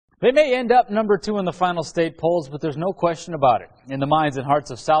They may end up number 2 in the final state polls, but there's no question about it. In the minds and hearts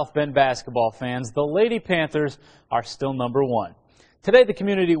of South Bend basketball fans, the Lady Panthers are still number 1. Today, the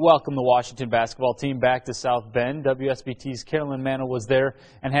community welcomed the Washington basketball team back to South Bend. WSBT's Carolyn Mantle was there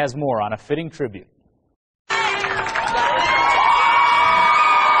and has more on a fitting tribute. They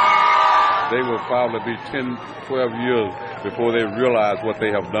will probably be 10, 12 years before they realize what they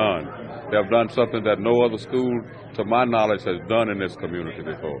have done. They have done something that no other school, to my knowledge, has done in this community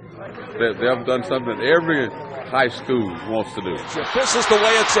before. They have done something every high school wants to do. This is the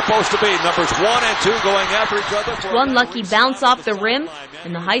way it's supposed to be. Numbers 1 and 2 going after each other. One lucky bounce off the rim,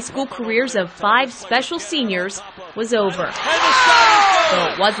 and the high school careers of 5 special seniors was over. Though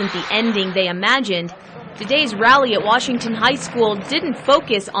it wasn't the ending they imagined, today's rally at Washington High School didn't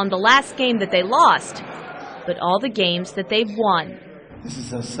focus on the last game that they lost, but all the games that they've won. This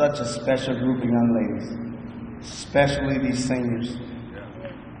is such a special group of young ladies, especially these seniors.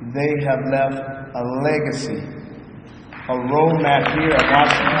 They have left a legacy, a roadmap here at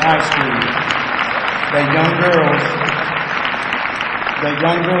Washington High School that young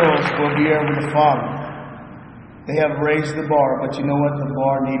girls will be able to follow. They have raised the bar, but you know what? The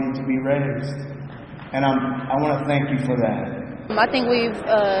bar needed to be raised. And I want to thank you for that. I think we've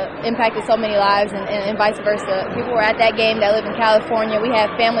impacted so many lives and vice versa. People were at that game that live in California. We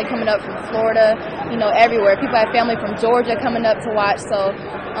have family coming up from Florida, everywhere. People have family from Georgia coming up to watch. So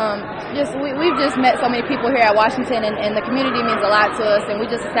we've just met so many people here at Washington, and the community means a lot to us, and we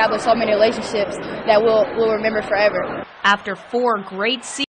just established so many relationships that we'll remember forever. After 4 great seasons.